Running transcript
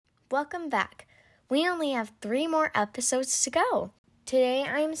Welcome back. We only have 3 more episodes to go. Today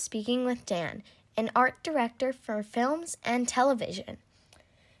I am speaking with Dan, an art director for films and television.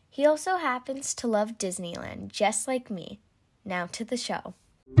 He also happens to love Disneyland, just like me. Now to the show.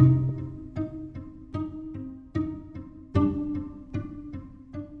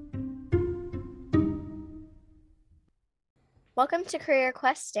 Welcome to Career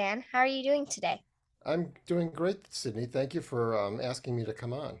Quest, Dan. How are you doing today? I'm doing great, Sydney. Thank you for asking me to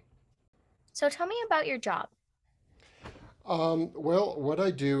come on. So tell me about your job. Well, what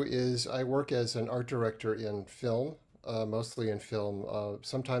I do is I work as an art director in film, mostly in film,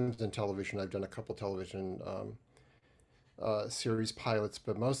 sometimes in television. I've done a couple television series pilots,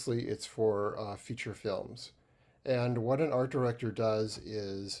 but mostly it's for feature films. And what an art director does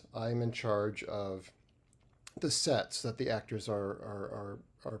is I'm in charge of the sets that the actors are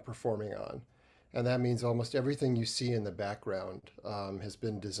performing on. And that means almost everything you see in the background has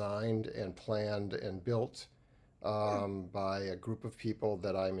been designed and planned and built by a group of people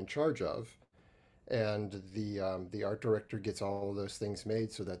that I'm in charge of. And the art director gets all of those things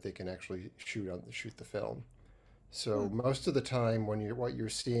made so that they can actually shoot the film. So most of the time, when what you're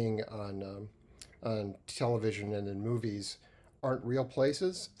seeing on television and in movies aren't real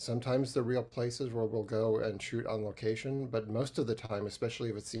places. Sometimes they're real places where we'll go and shoot on location, but most of the time, especially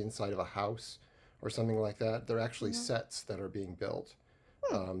if it's the inside of a house or something like that, they're actually Mm-hmm. sets that are being built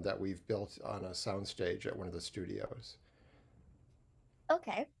that we've built on a soundstage at one of the studios.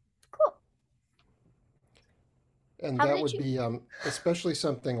 Okay, cool. And How that did would you? be especially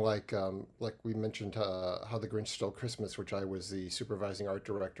something like we mentioned, How the Grinch Stole Christmas, which I was the supervising art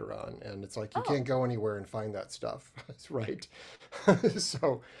director on. And it's like you Oh, can't go anywhere and find that stuff. That's right.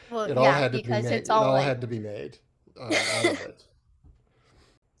 So well, it all yeah, had to be because made. it's It all all like. had to be made, all of it.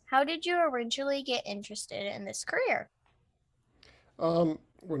 How did you originally get interested in this career?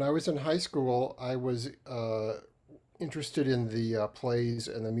 When I was in high school, I was interested in the plays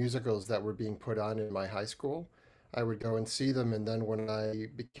and the musicals that were being put on in my high school. I would go and see them, and then when I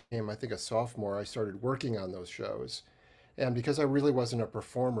became, I think, a sophomore, I started working on those shows. And because I really wasn't a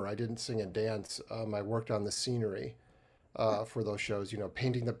performer, I didn't sing and dance. I worked on the scenery for those shows,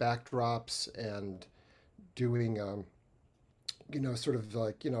 painting the backdrops and doing, sort of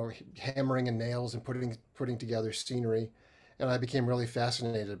like, hammering and nails and putting together scenery. And I became really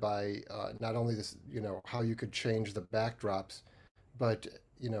fascinated by not only this, how you could change the backdrops, but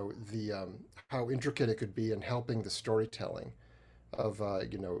the how intricate it could be in helping the storytelling of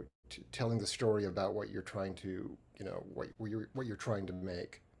telling the story about what you're trying to what you're trying to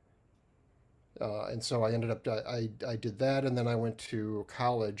make. And so I ended up I did that, and then I went to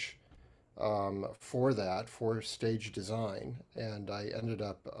college for stage design, and I ended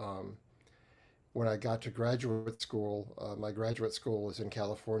up when I got to graduate school. My graduate school was in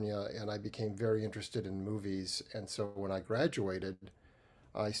California, and I became very interested in movies. And so when I graduated,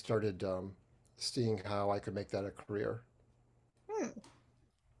 I started seeing how I could make that a career. Hmm.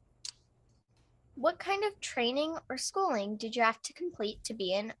 What kind of training or schooling did you have to complete to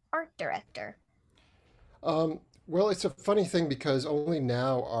be an art director? Um, well, it's a funny thing because only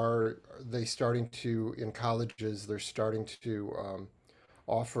now are they starting to, in colleges, they're starting to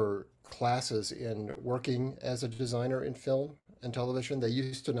offer classes in working as a designer in film and television. They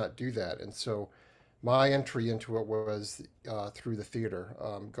used to not do that. And so my entry into it was through the theater,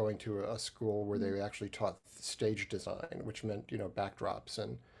 going to a school where Mm. they actually taught stage design, which meant, backdrops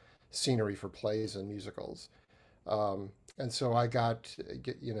and scenery for plays and musicals. And so I got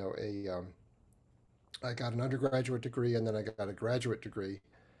an undergraduate degree and then I got a graduate degree.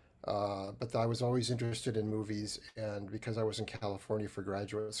 But I was always interested in movies, and because I was in California for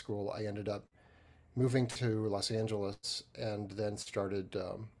graduate school, I ended up moving to Los Angeles and then started,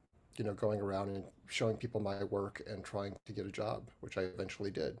 going around and showing people my work and trying to get a job, which I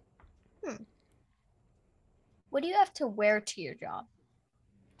eventually did. Hmm. What do you have to wear to your job?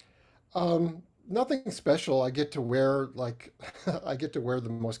 Nothing special. I get to wear like I get to wear the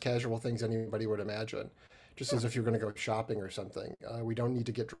most casual things anybody would imagine, just as if you're going to go shopping or something. We don't need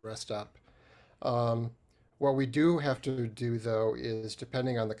to get dressed up. Um, what we do have to do, though, is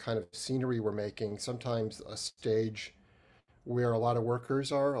depending on the kind of scenery we're making, sometimes a stage where a lot of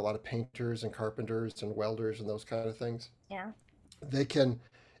workers are, a lot of painters and carpenters and welders and those kind of things, Yeah. they can,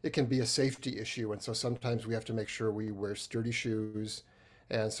 it can be a safety issue. And so sometimes we have to make sure we wear sturdy shoes,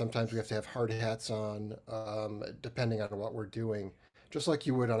 and sometimes we have to have hard hats on, depending on what we're doing, just like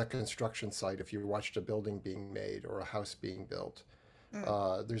you would on a construction site if you watched a building being made or a house being built.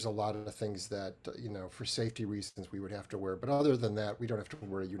 Mm. There's a lot of things that, for safety reasons we would have to wear. But other than that, we don't have to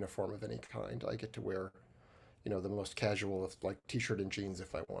wear a uniform of any kind. I get to wear, the most casual of like t-shirt and jeans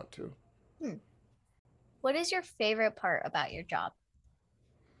if I want to. Hmm. What is your favorite part about your job?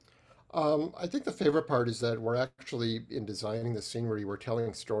 I think the favorite part is that we're actually in designing the scenery, we're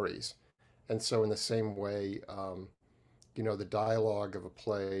telling stories. And so in the same way, the dialogue of a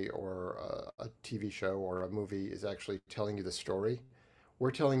play or a TV show or a movie is actually telling you the story.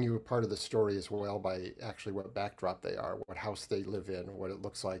 We're telling you a part of the story as well by actually what backdrop they are, what house they live in, what it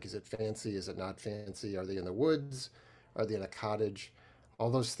looks like. Is it fancy? Is it not fancy? Are they in the woods? Are they in a cottage? All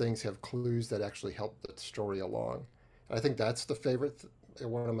those things have clues that actually help the story along. And I think that's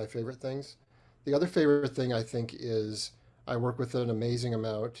one of my favorite things. The other favorite thing I think is I work with an amazing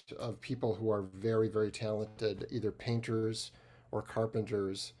amount of people who are very, very talented, either painters or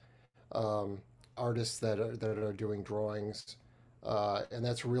carpenters, um, artists that are doing drawings, and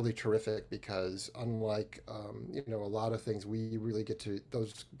that's really terrific because unlike a lot of things, we really get to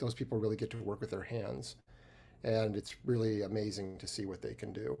those people really get to work with their hands, and it's really amazing to see what they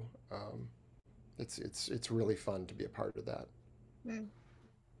can do. Um, it's really fun to be a part of that. Hmm.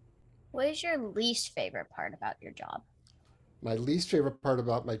 What is your least favorite part about your job? My least favorite part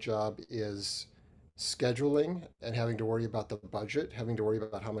about my job is scheduling and having to worry about the budget, having to worry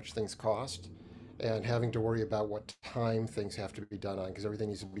about how much things cost, and having to worry about what time things have to be done on because everything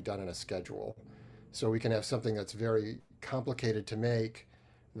needs to be done on a schedule. So we can have something that's very complicated to make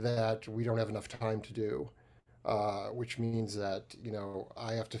that we don't have enough time to do, which means that,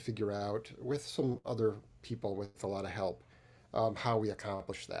 I have to figure out with some other people with a lot of help how we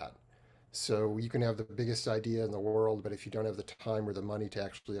accomplish that. So you can have the biggest idea in the world, but if you don't have the time or the money to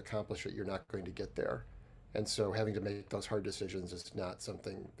actually accomplish it, you're not going to get there. And so having to make those hard decisions is not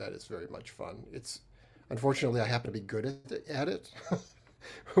something that is very much fun. It's unfortunately I happen to be good at it,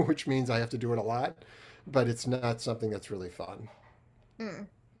 which means I have to do it a lot, but it's not something that's really fun. Hmm.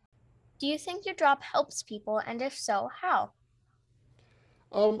 Do you think your job helps people, and if so, how?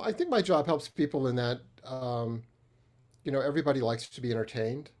 I think my job helps people in that everybody likes to be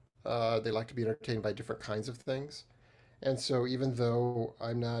entertained. They like to be entertained by different kinds of things. And so, even though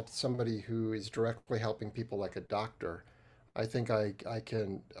I'm not somebody who is directly helping people like a doctor, I think I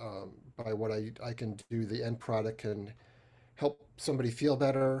can, by what I can do, the end product can help somebody feel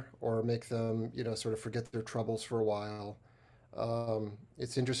better or make them, sort of forget their troubles for a while.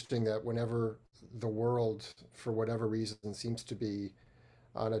 It's interesting that whenever the world, for whatever reason, seems to be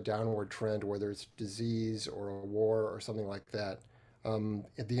on a downward trend, whether it's disease or a war or something like that.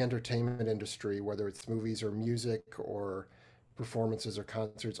 The entertainment industry, whether it's movies or music or performances or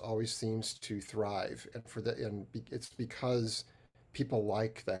concerts, always seems to thrive, and it's because people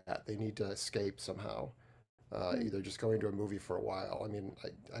like that. They need to escape somehow, Hmm. either just going to a movie for a while. I mean,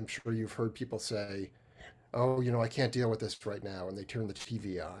 I'm sure you've heard people say, oh, I can't deal with this right now. And they turn the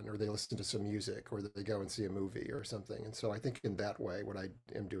TV on or they listen to some music or they go and see a movie or something. And so I think in that way, what I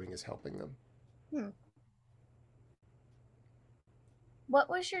am doing is helping them. Hmm. What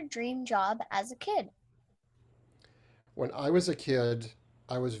was your dream job as a kid? When I was a kid,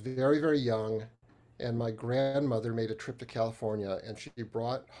 I was very, very young, and my grandmother made a trip to California and she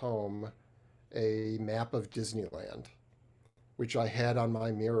brought home a map of Disneyland, which I had on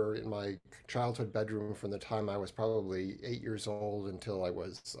my mirror in my childhood bedroom from the time I was probably 8 years old until I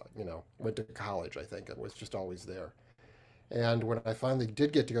was, went to college, I think. It was just always there. And when I finally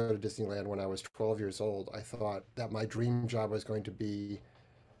did get to go to Disneyland when I was 12 years old, I thought that my dream job was going to be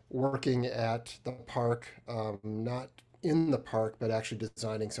working at the park, not in the park, but actually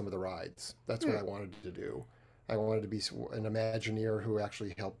designing some of the rides. That's what Hmm. I wanted to do. I wanted to be an Imagineer who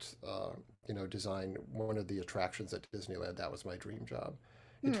actually helped, design one of the attractions at Disneyland. That was my dream job.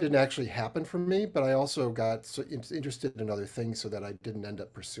 It Hmm. didn't actually happen for me, but I also got so interested in other things so that I didn't end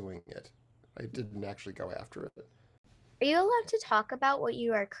up pursuing it. I didn't actually go after it. Are you allowed to talk about what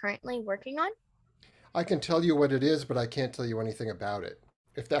you are currently working on? I can tell you what it is, but I can't tell you anything about it,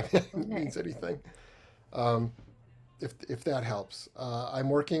 if that Okay. means anything. Um, if that helps. I'm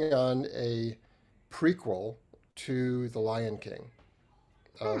working on a prequel to The Lion King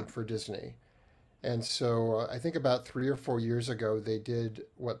Hmm. for Disney. And so I think about 3 or 4 years ago, they did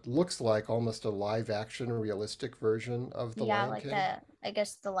what looks like almost a live action, realistic version of The Yeah, Lion like King. I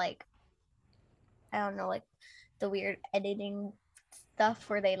guess the I don't know, like the weird editing stuff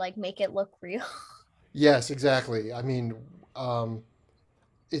where they like make it look real. Yes, exactly. I mean, um,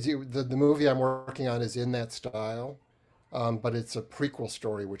 the movie I'm working on is in that style, but it's a prequel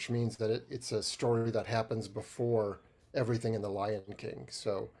story, which means that it's a story that happens before everything in The Lion King.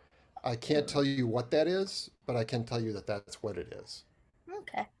 So I can't Hmm. tell you what that is, but I can tell you that that's what it is.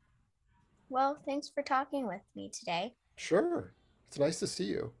 Okay. Well, thanks for talking with me today. Sure. It's nice to see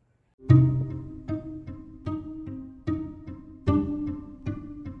you.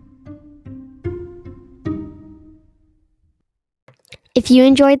 If you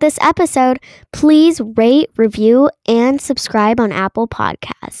enjoyed this episode, please rate, review, and subscribe on Apple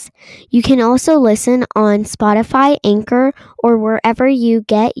Podcasts. You can also listen on Spotify, Anchor, or wherever you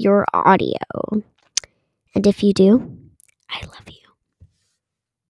get your audio. And if you do, I love you.